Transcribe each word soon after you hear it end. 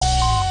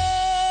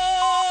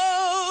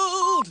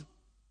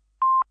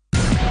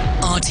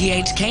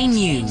RTHK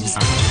News.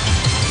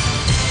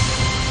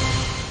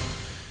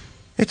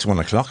 It's 1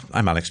 o'clock.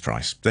 I'm Alex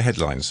Price. The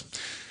headlines.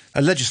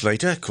 A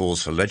legislator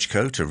calls for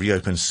LegCo to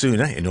reopen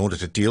sooner in order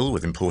to deal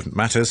with important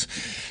matters.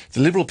 The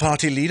Liberal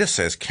Party leader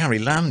says Carrie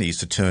Lam needs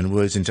to turn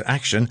words into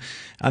action,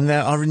 and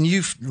there are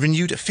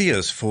renewed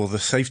fears for the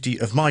safety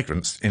of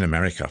migrants in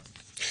America.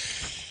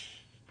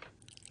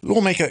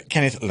 Lawmaker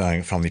Kenneth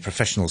Leung from the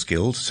Professionals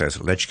Guild says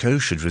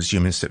LegCo should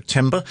resume in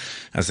September,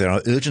 as there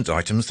are urgent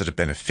items that are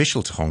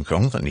beneficial to Hong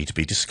Kong that need to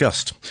be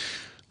discussed.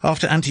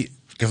 After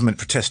anti-government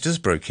protesters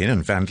broke in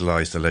and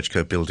vandalised the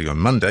LegCo building on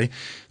Monday,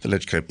 the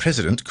LegCo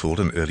president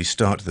called an early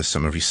start to the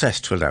summer recess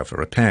to allow for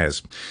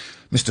repairs.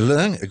 Mr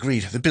Leung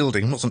agreed the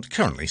building wasn't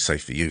currently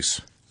safe for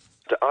use.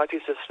 The IT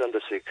system, the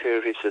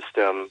security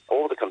system,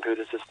 all the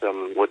computer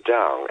systems were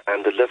down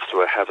and the lifts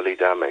were heavily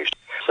damaged.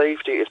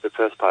 Safety is the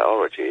first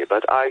priority,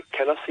 but I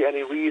cannot see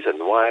any reason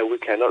why we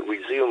cannot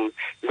resume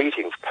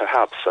meetings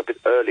perhaps a bit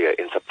earlier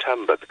in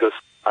September, because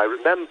I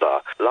remember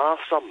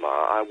last summer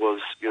I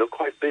was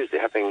quite busy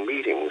having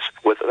meetings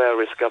with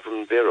various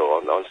government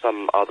bureaus on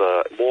some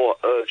other more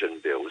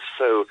urgent bills.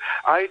 So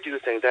I do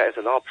think there is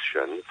an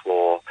option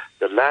for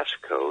the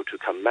LegCo to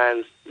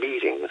commence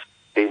meetings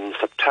in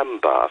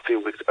September, a few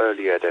weeks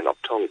earlier than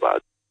October.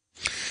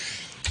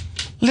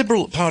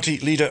 Liberal Party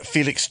leader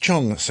Felix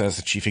Chung says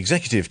the Chief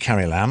Executive,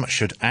 Carrie Lam,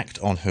 should act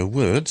on her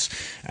words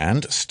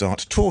and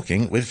start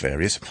talking with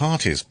various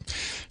parties.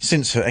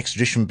 Since her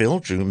extradition bill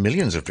drew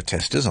millions of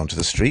protesters onto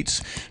the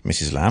streets,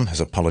 Mrs Lam has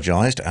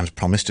apologised and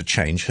promised to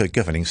change her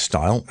governing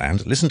style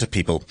and listen to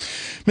people.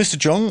 Mr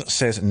Chung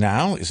says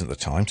now isn't the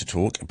time to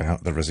talk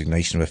about the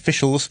resignation of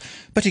officials,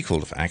 but he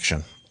called for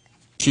action.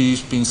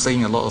 She's been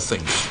saying a lot of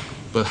things,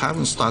 but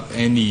haven't started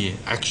any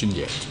action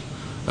yet.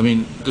 I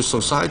mean, the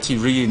society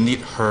really need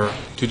her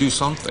to do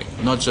something,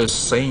 not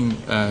just saying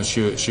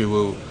she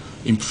will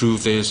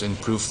improve this,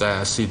 improve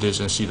that, see this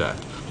and see that.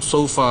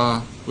 So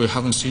far, we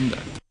haven't seen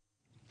that.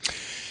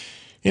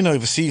 In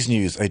overseas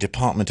news, a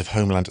Department of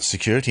Homeland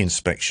Security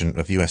inspection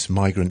of US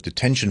migrant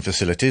detention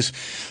facilities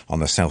on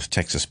the South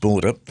Texas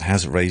border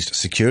has raised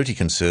security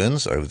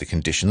concerns over the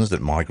conditions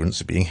that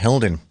migrants are being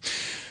held in.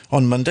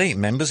 On Monday,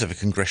 members of a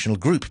congressional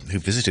group who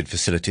visited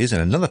facilities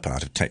in another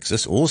part of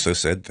Texas also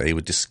said they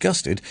were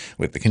disgusted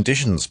with the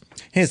conditions.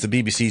 Here's the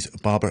BBC's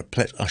Barbara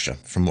Plett-Usher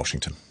from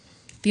Washington.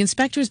 The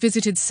inspectors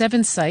visited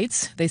 7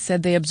 sites. They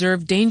said they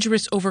observed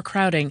dangerous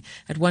overcrowding.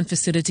 At one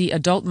facility,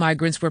 adult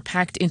migrants were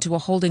packed into a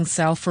holding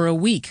cell for a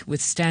week with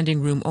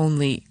standing room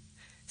only.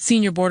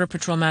 Senior Border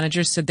Patrol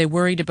managers said they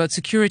worried about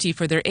security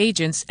for their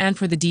agents and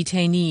for the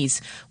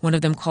detainees. One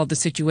of them called the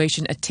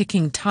situation a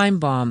ticking time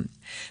bomb.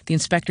 The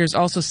inspectors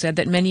also said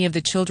that many of the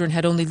children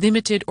had only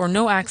limited or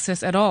no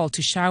access at all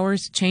to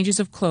showers, changes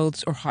of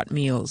clothes or hot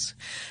meals.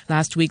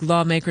 Last week,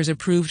 lawmakers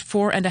approved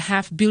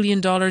 $4.5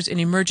 billion in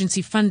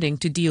emergency funding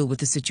to deal with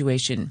the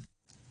situation.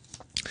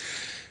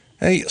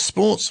 A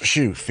sports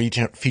shoe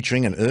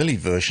featuring an early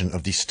version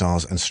of the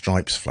Stars and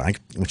Stripes flag,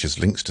 which has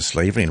links to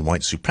slavery and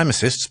white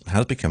supremacists,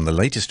 has become the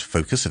latest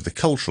focus of the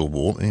cultural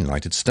war in the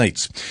United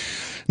States.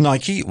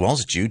 Nike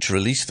was due to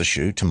release the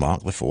shoe to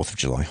mark the 4th of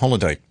July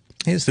holiday.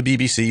 Here's the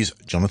BBC's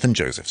Jonathan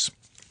Josephs.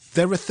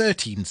 There are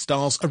 13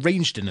 stars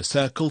arranged in a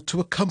circle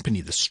to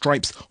accompany the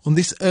stripes on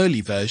this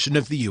early version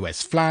of the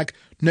US flag,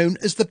 known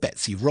as the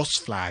Betsy Ross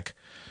flag.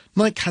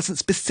 Nike hasn't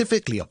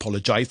specifically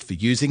apologised for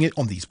using it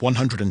on these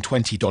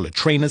 $120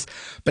 trainers,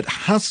 but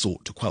has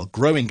sought to quell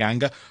growing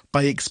anger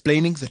by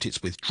explaining that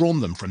it's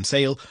withdrawn them from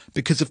sale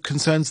because of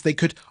concerns they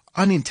could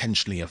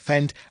unintentionally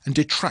offend and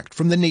detract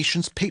from the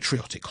nation's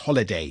patriotic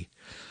holiday.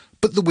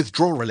 But the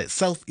withdrawal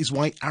itself is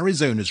why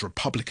Arizona's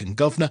Republican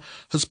governor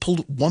has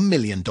pulled $1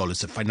 million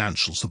of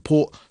financial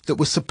support that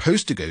was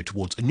supposed to go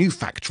towards a new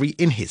factory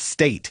in his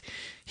state.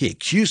 He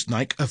accused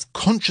Nike of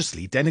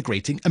consciously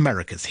denigrating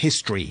America's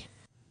history.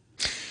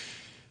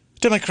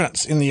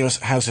 Democrats in the US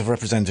House of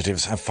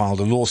Representatives have filed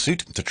a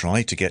lawsuit to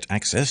try to get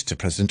access to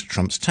President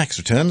Trump's tax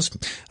returns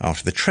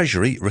after the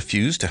Treasury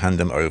refused to hand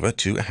them over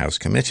to a House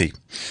committee.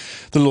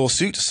 The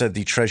lawsuit said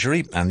the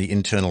Treasury and the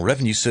Internal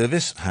Revenue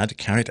Service had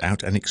carried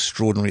out an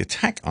extraordinary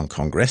attack on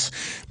Congress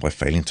by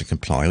failing to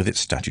comply with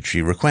its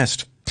statutory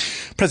request.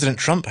 President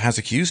Trump has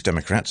accused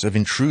Democrats of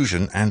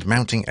intrusion and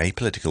mounting a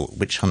political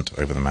witch hunt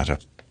over the matter.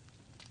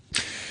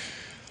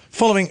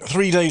 Following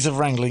 3 days of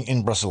wrangling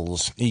in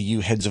Brussels,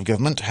 EU heads of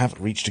government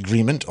have reached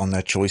agreement on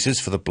their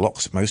choices for the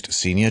bloc's most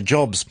senior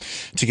jobs.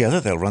 Together,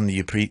 they'll run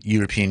the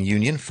European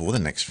Union for the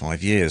next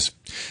 5 years.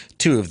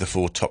 2 of the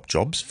 4 top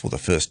jobs, for the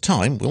first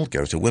time, will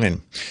go to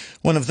women.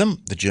 One of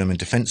them, the German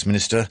Defence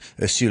Minister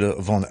Ursula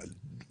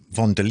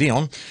von der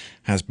Leyen,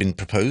 has been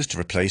proposed to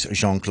replace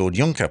Jean-Claude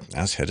Juncker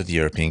as head of the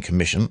European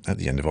Commission at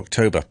the end of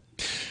October.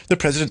 The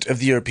President of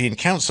the European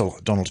Council,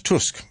 Donald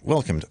Tusk,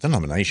 welcomed the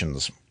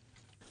nominations.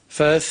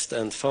 First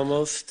and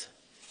foremost,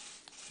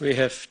 we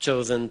have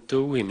chosen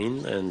 2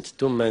 women and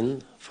 2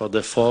 men for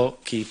the 4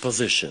 key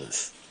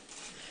positions.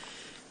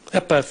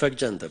 A perfect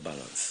gender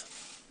balance.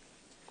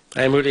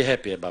 I am really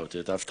happy about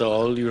it. After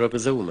all, Europe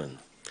is a woman.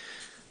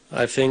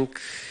 I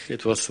think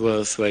it was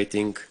worth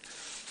waiting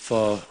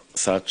for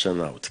such an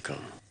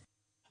outcome.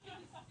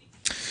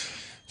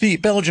 The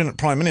Belgian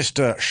Prime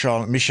Minister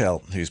Charles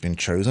Michel, who's been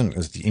chosen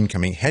as the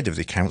incoming head of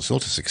the Council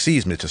to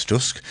succeed Mr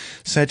Tusk,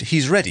 said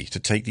he's ready to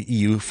take the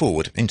EU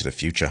forward into the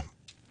future.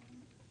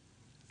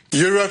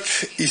 Europe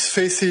is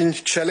facing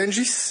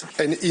challenges,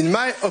 and in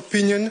my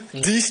opinion,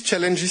 these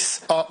challenges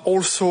are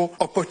also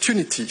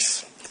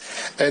opportunities.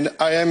 And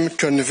I am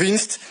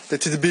convinced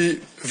that it will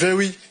be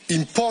very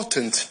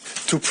important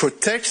to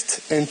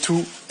protect and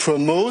to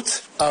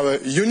promote our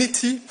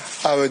unity,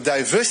 our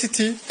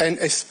diversity, and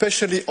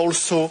especially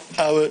also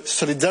our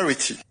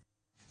solidarity.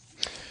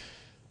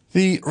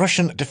 The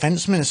Russian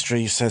Defence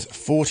Ministry says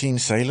 14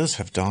 sailors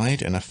have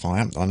died in a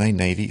fire on a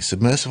Navy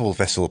submersible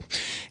vessel.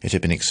 It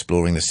had been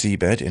exploring the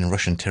seabed in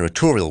Russian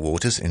territorial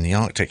waters in the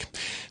Arctic.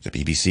 The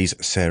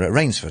BBC's Sarah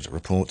Rainsford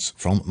reports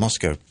from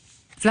Moscow.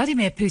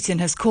 Vladimir Putin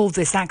has called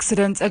this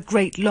accident a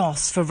great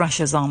loss for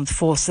Russia's armed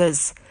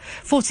forces.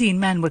 14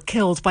 men were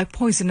killed by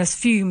poisonous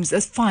fumes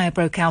as fire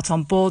broke out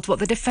on board what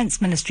the Defence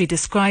Ministry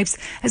describes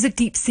as a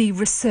deep-sea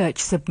research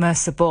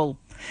submersible.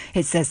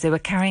 It says they were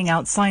carrying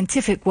out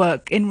scientific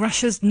work in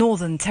Russia's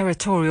northern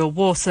territorial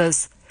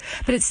waters.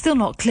 But it's still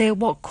not clear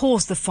what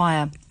caused the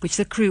fire, which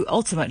the crew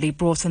ultimately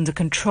brought under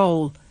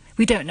control.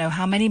 We don't know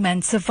how many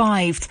men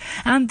survived,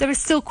 and there are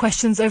still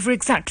questions over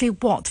exactly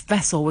what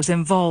vessel was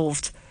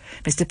involved.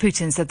 Mr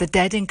Putin said the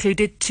dead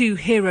included 2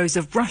 heroes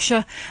of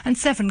Russia and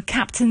 7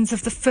 captains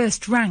of the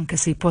first rank,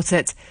 as he put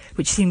it,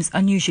 which seems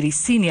unusually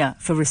senior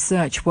for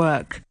research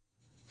work.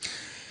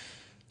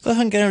 The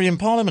Hungarian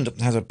Parliament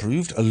has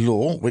approved a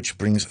law which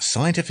brings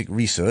scientific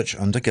research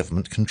under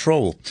government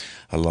control.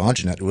 A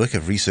large network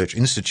of research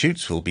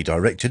institutes will be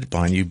directed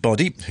by a new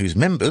body whose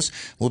members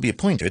will be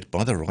appointed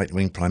by the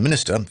right-wing Prime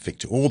Minister,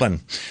 Viktor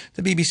Orban.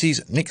 The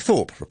BBC's Nick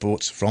Thorpe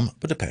reports from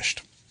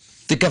Budapest.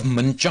 The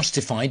government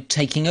justified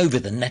taking over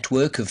the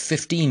network of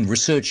 15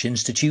 research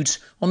institutes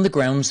on the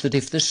grounds that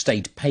if the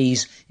state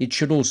pays, it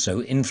should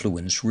also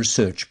influence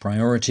research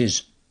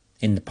priorities.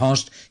 In the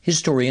past,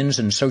 historians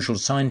and social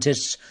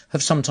scientists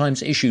have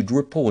sometimes issued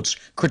reports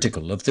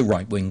critical of the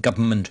right-wing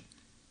government.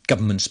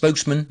 Government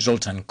spokesman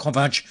Zoltán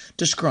Kovács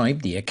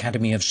described the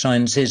Academy of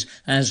Sciences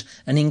as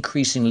an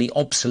increasingly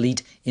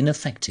obsolete,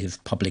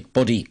 ineffective public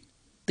body.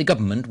 The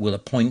government will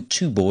appoint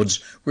 2 boards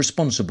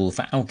responsible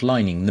for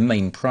outlining the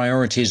main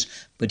priorities,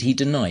 but he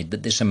denied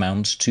that this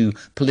amounts to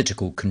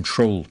political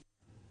control.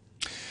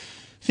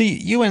 The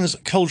UN's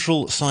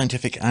Cultural,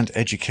 Scientific and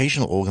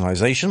Educational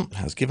Organisation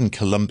has given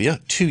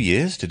Colombia 2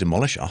 years to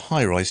demolish a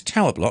high-rise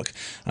tower block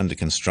under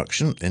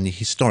construction in the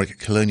historic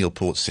colonial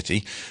port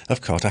city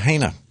of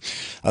Cartagena.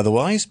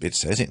 Otherwise, it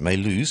says it may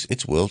lose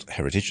its World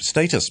Heritage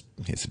status.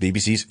 Here's the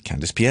BBC's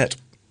Candice Piette.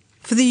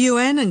 For the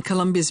UN and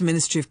Colombia's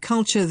Ministry of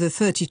Culture, the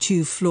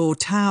 32-floor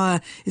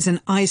tower is an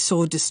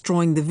eyesore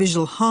destroying the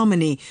visual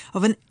harmony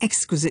of an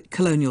exquisite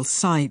colonial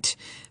site.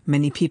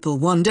 Many people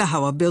wonder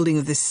how a building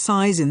of this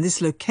size in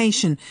this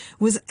location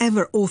was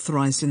ever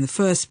authorised in the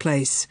first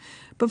place.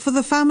 But for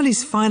the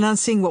families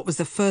financing what was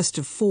the first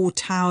of 4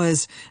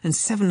 towers and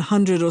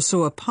 700 or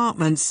so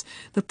apartments,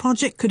 the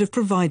project could have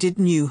provided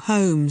new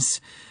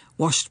homes.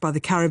 Washed by the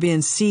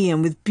Caribbean Sea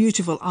and with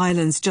beautiful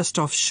islands just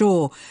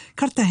offshore,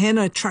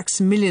 Cartagena attracts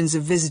millions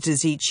of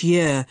visitors each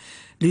year.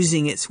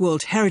 Losing its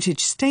World Heritage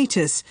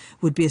status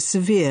would be a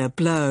severe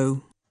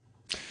blow.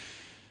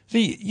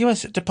 The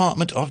US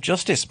Department of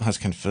Justice has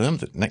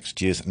confirmed that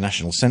next year's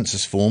national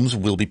census forms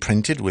will be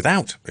printed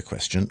without a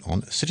question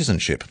on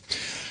citizenship.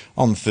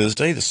 On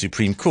Thursday, the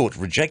Supreme Court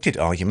rejected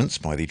arguments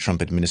by the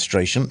Trump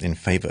administration in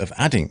favour of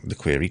adding the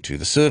query to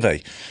the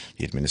survey.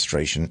 The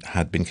administration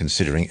had been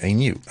considering a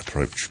new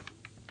approach.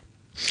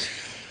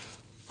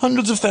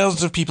 Hundreds of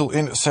thousands of people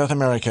in South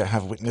America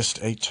have witnessed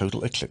a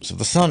total eclipse of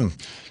the sun.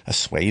 A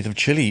swathe of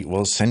Chile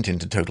was sent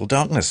into total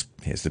darkness.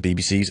 Here's the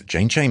BBC's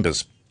Jane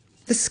Chambers.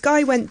 The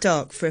sky went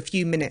dark for a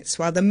few minutes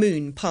while the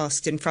moon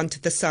passed in front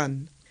of the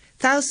sun.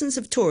 Thousands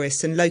of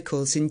tourists and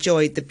locals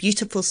enjoyed the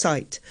beautiful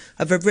sight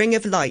of a ring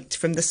of light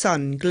from the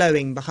sun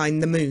glowing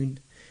behind the moon.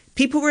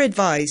 People were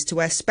advised to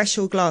wear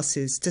special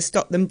glasses to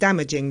stop them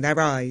damaging their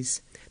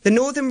eyes. The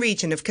northern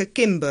region of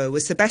Coquimbo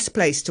was the best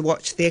place to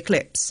watch the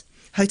eclipse.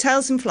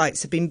 Hotels and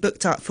flights have been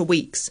booked up for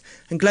weeks,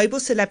 and global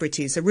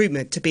celebrities are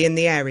rumoured to be in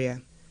the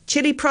area.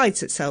 Chile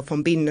prides itself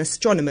on being an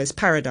astronomer's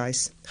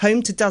paradise,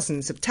 home to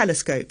dozens of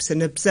telescopes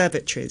and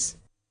observatories.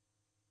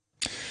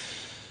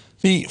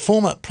 The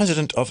former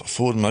president of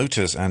Ford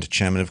Motors and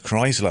chairman of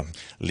Chrysler,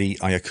 Lee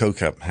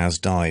Iacocca, has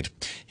died.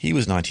 He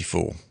was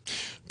 94.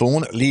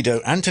 Born Lido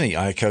Anthony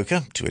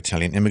Iacocca to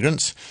Italian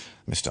immigrants,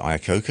 Mr.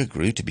 Iacocca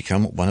grew to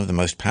become one of the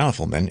most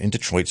powerful men in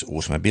Detroit's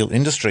automobile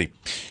industry.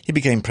 He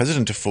became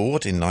president of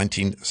Ford in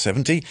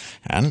 1970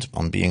 and,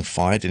 on being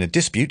fired in a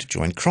dispute,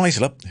 joined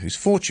Chrysler, whose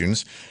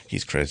fortunes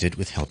he's credited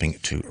with helping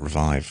to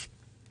revive.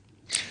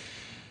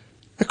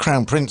 A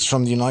crown prince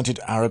from the United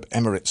Arab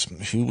Emirates,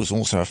 who was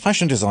also a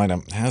fashion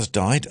designer, has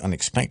died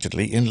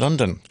unexpectedly in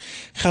London.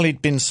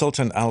 Khalid bin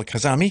Sultan Al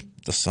Kazami,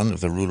 the son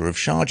of the ruler of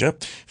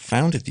Sharjah,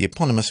 founded the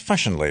eponymous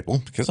fashion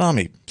label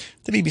Kazami.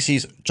 The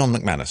BBC's John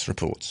McManus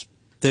reports.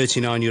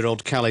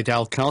 39-year-old Khalid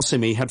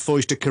Al-Qasimi had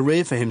forged a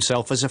career for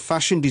himself as a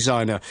fashion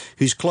designer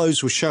whose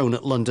clothes were shown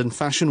at London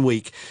Fashion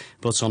Week.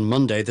 But on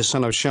Monday, the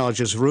son of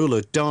Sharjah's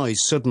ruler died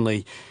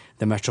suddenly.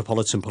 The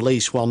Metropolitan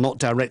Police, while not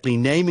directly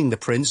naming the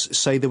prince,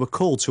 say they were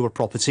called to a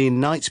property in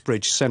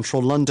Knightsbridge,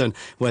 central London,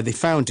 where they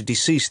found a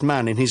deceased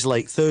man in his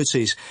late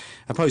 30s.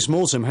 A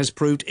post-mortem has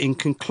proved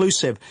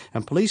inconclusive,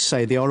 and police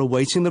say they are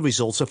awaiting the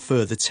results of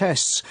further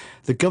tests.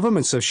 The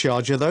government of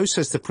Sharjah, though,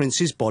 says the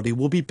prince's body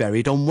will be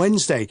buried on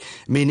Wednesday,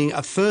 meaning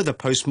a further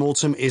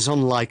post-mortem is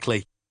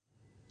unlikely.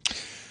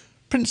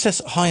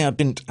 Princess Haya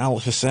bint Al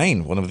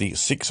Hussein, one of the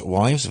 6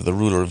 wives of the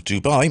ruler of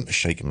Dubai,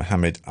 Sheikh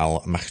Mohammed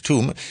Al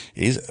Maktoum,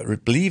 is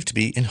believed to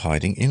be in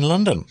hiding in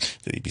London.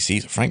 The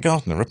BBC's Frank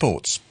Gardner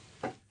reports.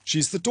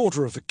 She's the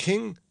daughter of a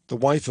king, the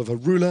wife of a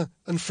ruler,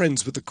 and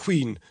friends with the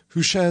Queen,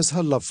 who shares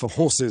her love for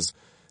horses.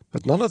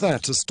 But none of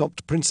that has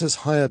stopped Princess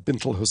Haya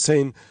bint Al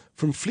Hussein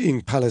from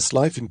fleeing palace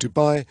life in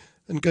Dubai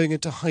and going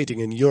into hiding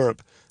in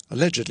Europe,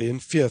 allegedly in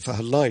fear for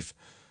her life.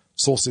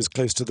 Sources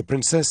close to the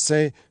princess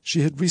say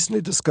she had recently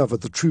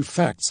discovered the true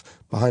facts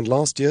behind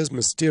last year's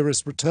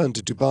mysterious return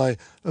to Dubai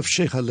of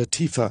Sheikha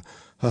Latifa,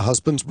 her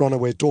husband's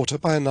runaway daughter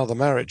by another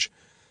marriage.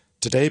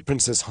 Today,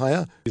 Princess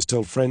Haya has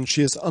told friends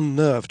she is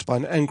unnerved by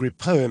an angry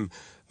poem,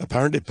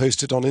 apparently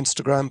posted on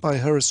Instagram by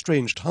her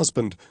estranged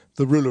husband,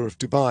 the ruler of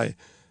Dubai,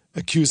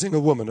 accusing a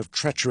woman of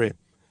treachery.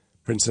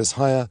 Princess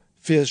Haya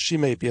fears she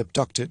may be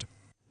abducted.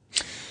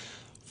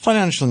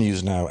 Financial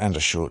news now, and a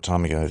short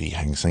time ago, the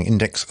Hang Seng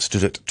Index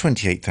stood at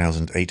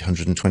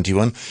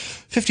 28,821,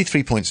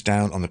 53 points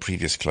down on the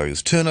previous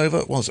close.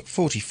 Turnover was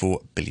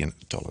 $44 billion.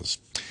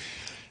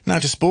 Now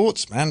to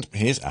sports, and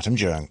here's Adam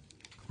Jung.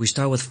 We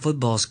start with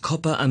football's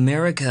Copa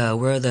America,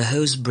 where the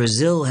host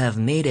Brazil have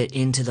made it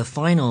into the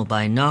final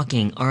by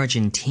knocking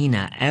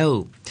Argentina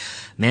out.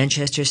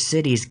 Manchester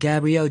City's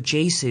Gabriel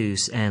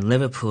Jesus and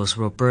Liverpool's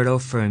Roberto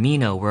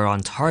Firmino were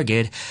on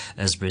target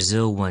as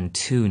Brazil won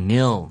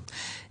 2-0.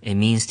 It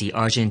means the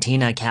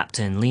Argentina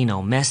captain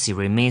Lionel Messi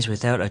remains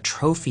without a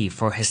trophy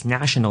for his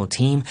national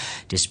team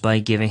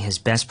despite giving his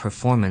best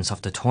performance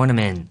of the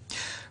tournament.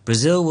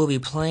 Brazil will be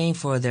playing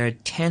for their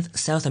 10th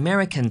South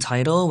American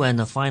title when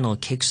the final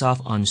kicks off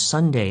on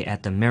Sunday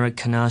at the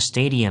Maracanã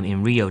Stadium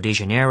in Rio de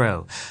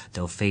Janeiro.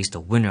 They'll face the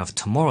winner of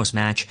tomorrow's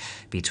match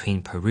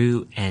between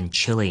Peru and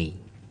Chile.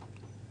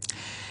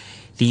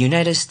 The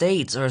United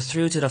States are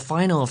through to the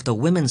final of the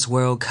Women's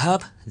World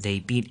Cup. They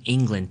beat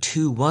England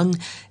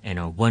 2-1 and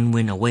are 1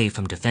 win away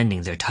from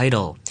defending their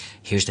title.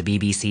 Here's the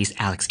BBC's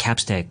Alex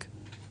Capstick.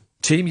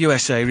 Team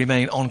USA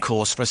remain on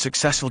course for a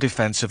successful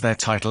defence of their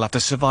title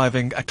after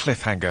surviving a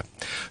cliffhanger.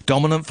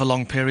 Dominant for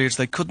long periods,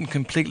 they couldn't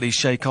completely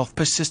shake off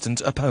persistent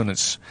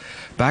opponents.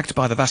 Backed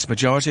by the vast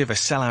majority of a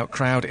sellout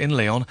crowd in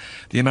Lyon,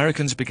 the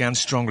Americans began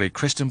strongly,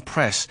 Kristen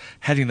Press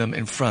heading them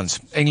in front.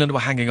 England were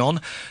hanging on,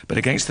 but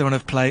against the run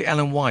of play,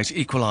 Ellen White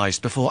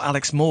equalised before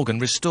Alex Morgan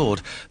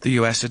restored the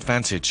US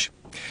advantage.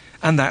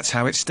 And that's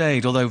how it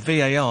stayed, although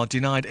VAR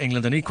denied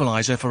England an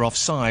equaliser for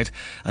offside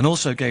and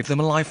also gave them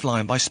a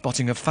lifeline by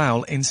spotting a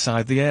foul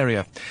inside the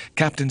area.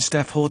 Captain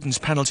Steph Horton's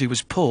penalty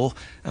was poor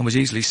and was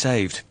easily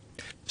saved.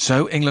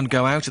 So England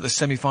go out at the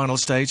semi-final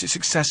stage at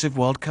successive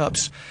World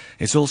Cups.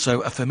 It's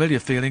also a familiar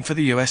feeling for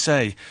the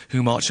USA,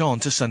 who march on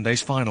to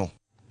Sunday's final.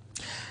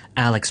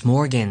 Alex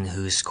Morgan,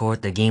 who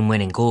scored the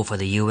game-winning goal for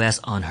the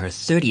US on her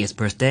 30th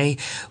birthday,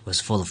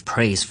 was full of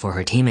praise for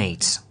her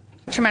teammates.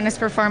 Tremendous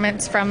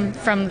performance from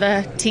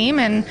the team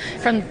and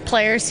from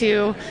players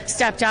who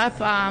stepped up.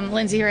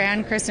 Lindsay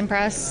Horan, Kristen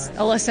Press,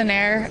 Alyssa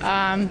Nair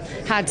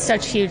had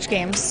such huge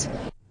games.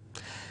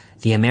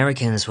 The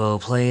Americans will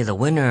play the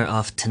winner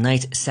of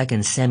tonight's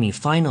second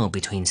semi-final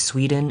between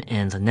Sweden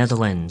and the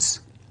Netherlands.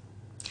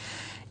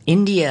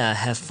 India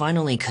have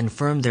finally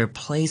confirmed their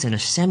place in the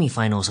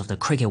semi-finals of the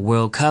Cricket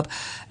World Cup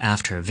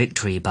after a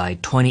victory by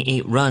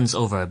 28 runs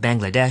over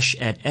Bangladesh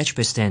at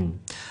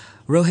Edgbaston.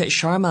 Rohit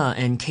Sharma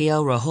and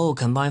KL Rahul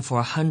combined for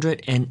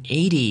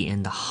 180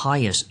 in the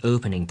highest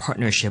opening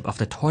partnership of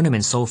the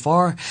tournament so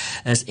far,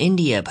 as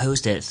India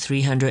posted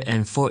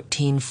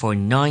 314 for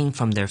 9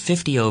 from their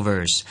 50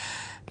 overs.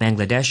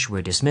 Bangladesh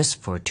were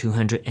dismissed for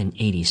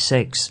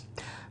 286.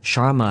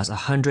 Sharma's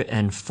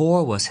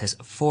 104 was his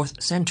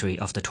 4th century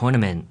of the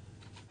tournament.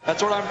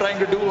 That's what I'm trying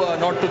to do,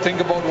 not to think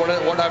about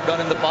what I've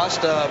done in the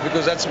past,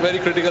 because that's very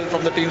critical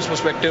from the team's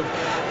perspective,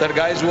 that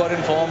guys who are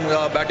in form,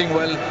 batting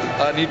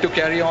well, need to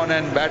carry on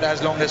and bat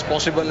as long as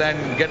possible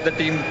and get the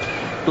team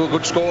to a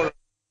good score.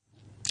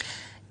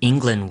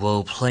 England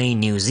will play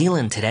New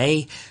Zealand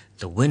today.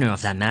 The winner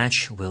of that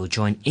match will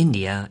join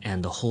India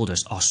and the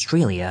holders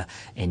Australia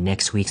in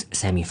next week's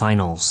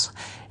semi-finals.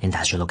 And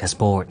that's your look at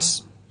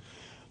sports.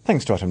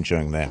 Thanks to Adam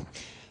Jung there.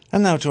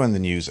 And now to end the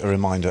news, a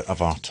reminder of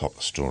our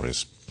top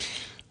stories.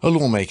 A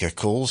lawmaker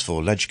calls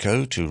for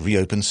Legco to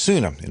reopen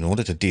sooner in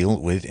order to deal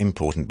with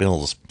important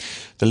bills.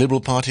 The Liberal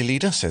Party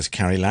leader says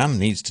Carrie Lam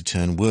needs to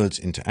turn words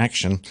into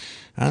action,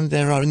 and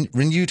there are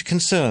renewed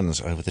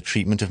concerns over the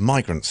treatment of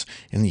migrants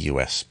in the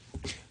US.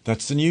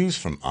 That's the news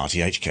from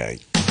RTHK.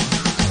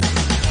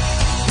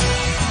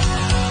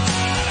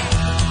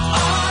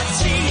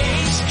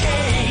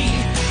 RTHK.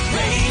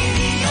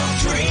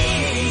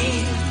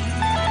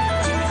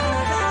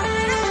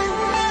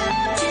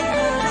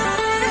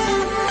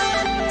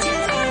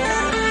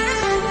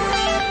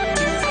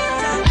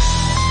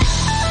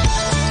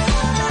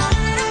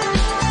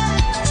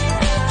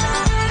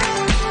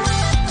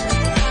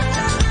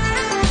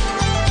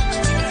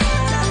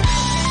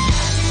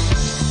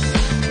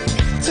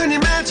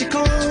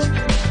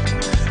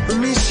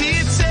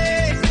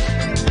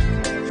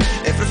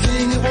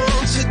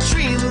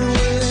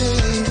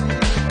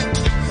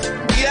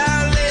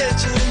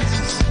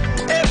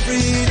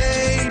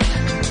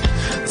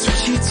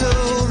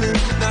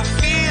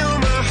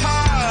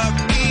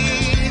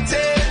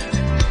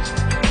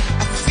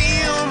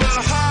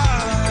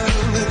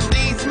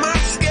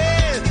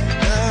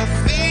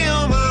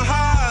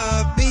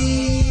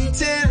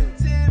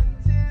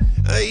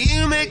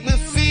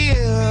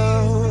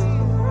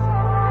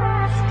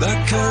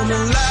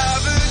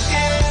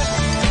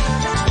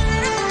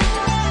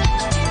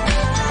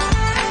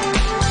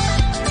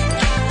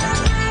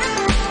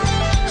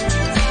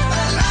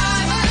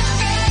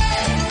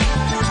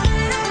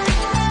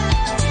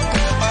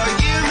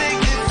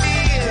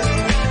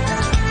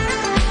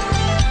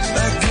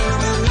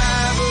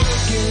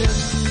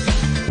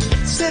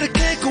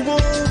 take a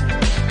walk,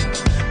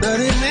 not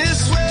in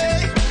this way.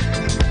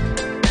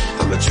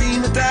 I'm a dream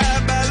that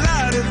died by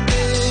light of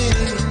day.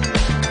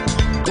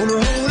 Gonna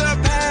hold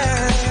up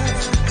half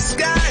the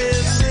sky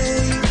and say,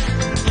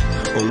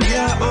 only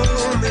our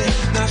own man.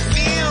 I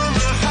feel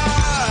my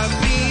heart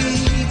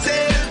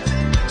beating.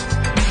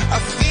 I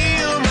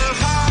feel my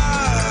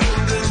heart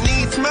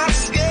underneath my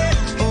skin.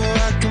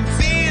 Oh, I can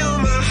feel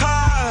my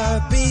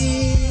heart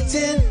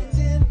beating.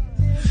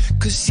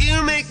 'Cause you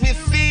make me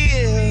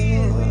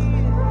feel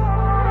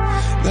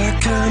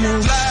like I'm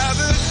alive